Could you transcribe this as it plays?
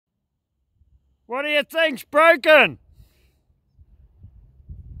What do you think's broken?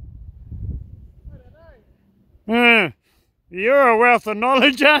 You're a wealth of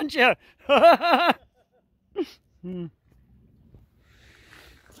knowledge, aren't you?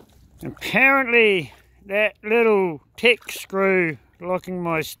 Apparently that little tech screw locking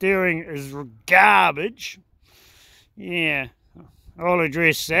my steering is garbage. Yeah, I'll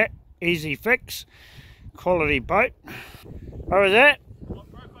address that. Easy fix. Quality boat. What was that?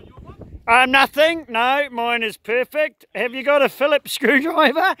 What broke on your one? Nothing. No, mine is perfect. Have you got a Phillips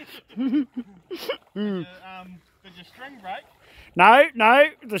screwdriver? Did your string break? No,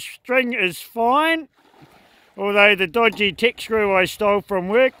 the string is fine. Although the dodgy tech screw I stole from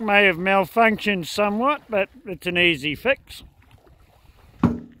work may have malfunctioned somewhat, but it's an easy fix.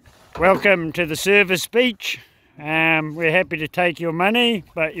 Welcome to the service beach. We're happy to take your money,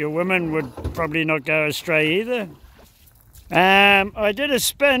 but your women would probably not go astray either. I did a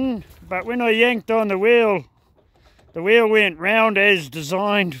spin, but when I yanked on the wheel went round as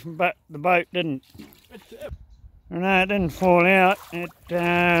designed, but the boat didn't. No, it didn't fall out.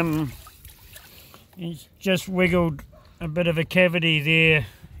 It's just wiggled a bit of a cavity there.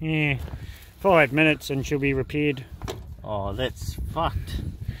 Yeah, 5 minutes and she'll be repaired. Oh, that's fucked.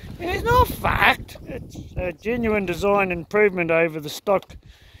 It's not fucked. It's a genuine design improvement over the stock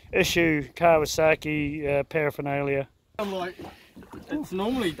issue Kawasaki paraphernalia. I'm like, it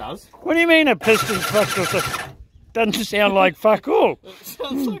normally does. What do you mean a piston's fucked or something? Doesn't sound like fuck all. It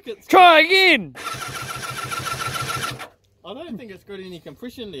sounds like it's... Try again. I don't think it's got any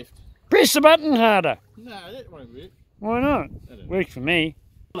compression left. Press the button harder. No, that won't work. Why not? Works for me.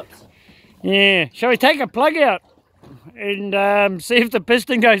 Phillips. Yeah. Shall we take a plug out and see if the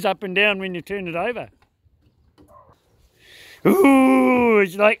piston goes up and down when you turn it over? Ooh,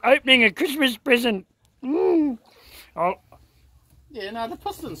 it's like opening a Christmas present. Oh. Yeah, no, the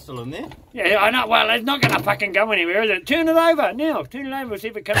piston's still in there. Yeah, I know. Well, it's not going to fucking go anywhere, is it? Turn it over now. Turn it over, see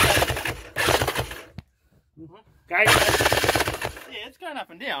if it comes up. Okay. Yeah, it's going up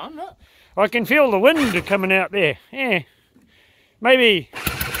and down, look. I can feel the wind coming out there. Yeah. Maybe.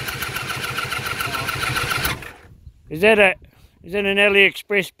 Is that an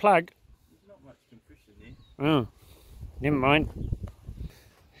AliExpress plug? There's not much compression there. Oh, never mind.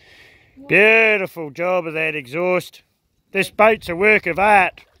 Beautiful job of that exhaust. This boat's a work of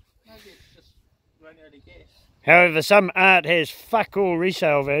art. Maybe it's just running out of gas. However, some art has fuck all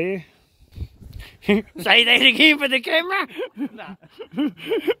resale value. Say that again for the camera. Nah.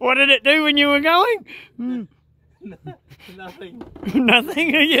 What did it do when you were going? Nothing.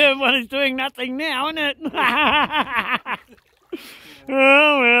 Nothing? Yeah, well, it's doing nothing now, isn't it?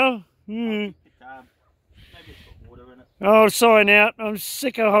 Oh, well. Maybe it's got water in it. I'll sign out. I'm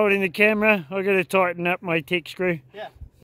sick of holding the camera. I've got to tighten up my tech screw. Yeah.